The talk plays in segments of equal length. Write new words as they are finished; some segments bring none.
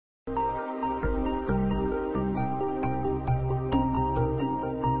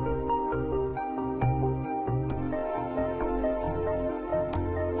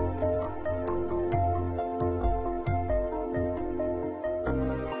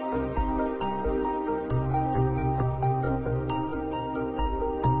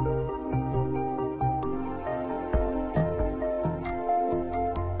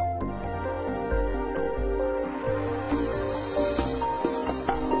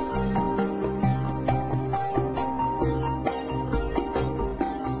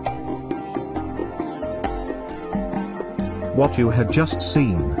What you had just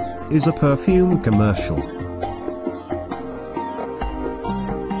seen is a perfume commercial.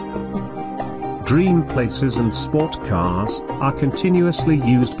 Dream places and sport cars are continuously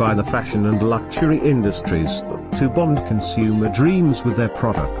used by the fashion and luxury industries to bond consumer dreams with their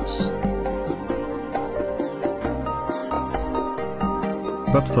products.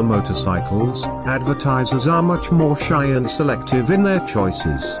 But for motorcycles, advertisers are much more shy and selective in their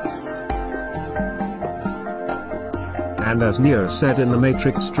choices. And as Neo said in the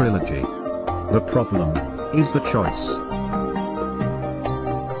Matrix trilogy, the problem is the choice.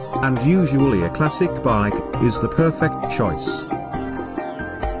 And usually a classic bike is the perfect choice.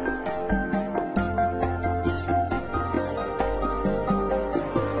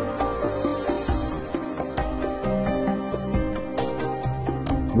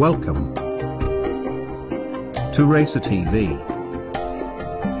 Welcome to Racer TV.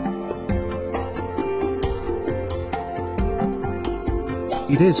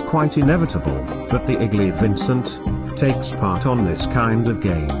 It is quite inevitable that the Egli Vincent takes part on this kind of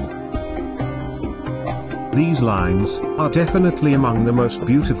game. These lines are definitely among the most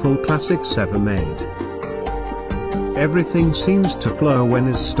beautiful classics ever made. Everything seems to flow when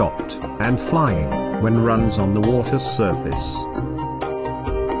is stopped, and flying when runs on the water's surface.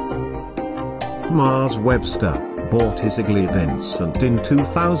 Mars Webster bought his Egli Vincent in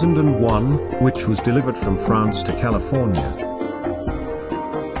 2001, which was delivered from France to California.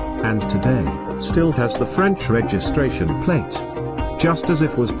 And today, still has the French registration plate, just as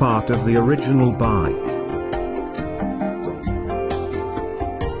if was part of the original bike.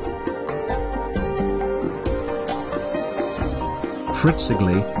 Fritz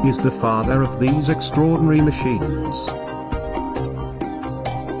Egli is the father of these extraordinary machines.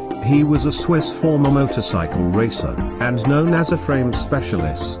 He was a Swiss former motorcycle racer, and known as a frame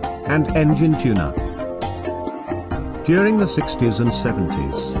specialist and engine tuner. During the 60s and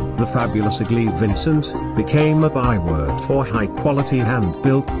 70s, the fabulous Egli Vincent became a byword for high-quality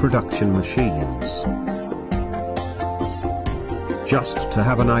hand-built production machines. Just to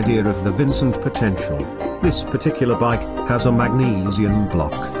have an idea of the Vincent potential, this particular bike has a magnesium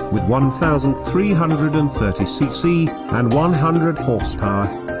block with 1330 cc and 100 horsepower.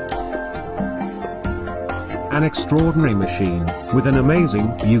 An extraordinary machine with an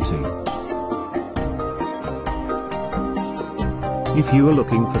amazing beauty. If you are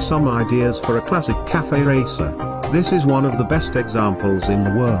looking for some ideas for a classic cafe racer, this is one of the best examples in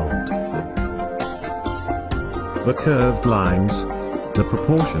the world. The curved lines, the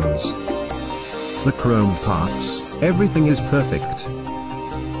proportions, the chromed parts, everything is perfect.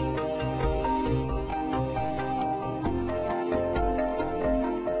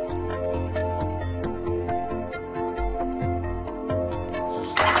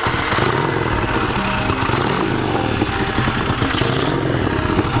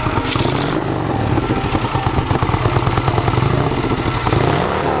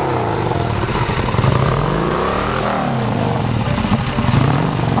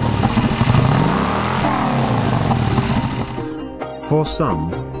 For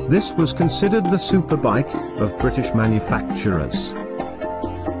some, this was considered the superbike of British manufacturers.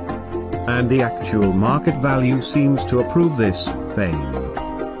 And the actual market value seems to approve this fame.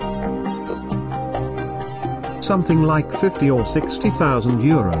 Something like 50 or 60,000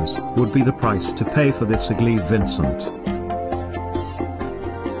 euros would be the price to pay for this Egli Vincent.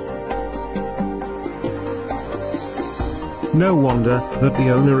 No wonder that the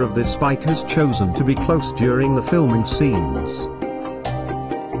owner of this bike has chosen to be close during the filming scenes.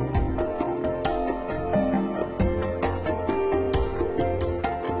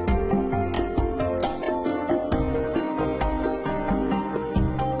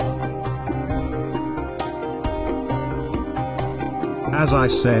 As I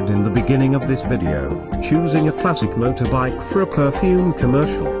said in the beginning of this video, choosing a classic motorbike for a perfume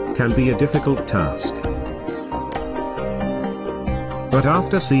commercial can be a difficult task. But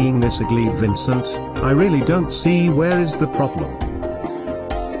after seeing this Egli Vincent, I really don't see where is the problem.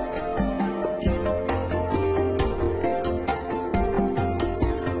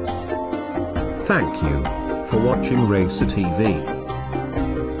 Thank you for watching Racer TV.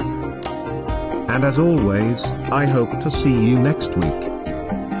 And as always, I hope to see you next week.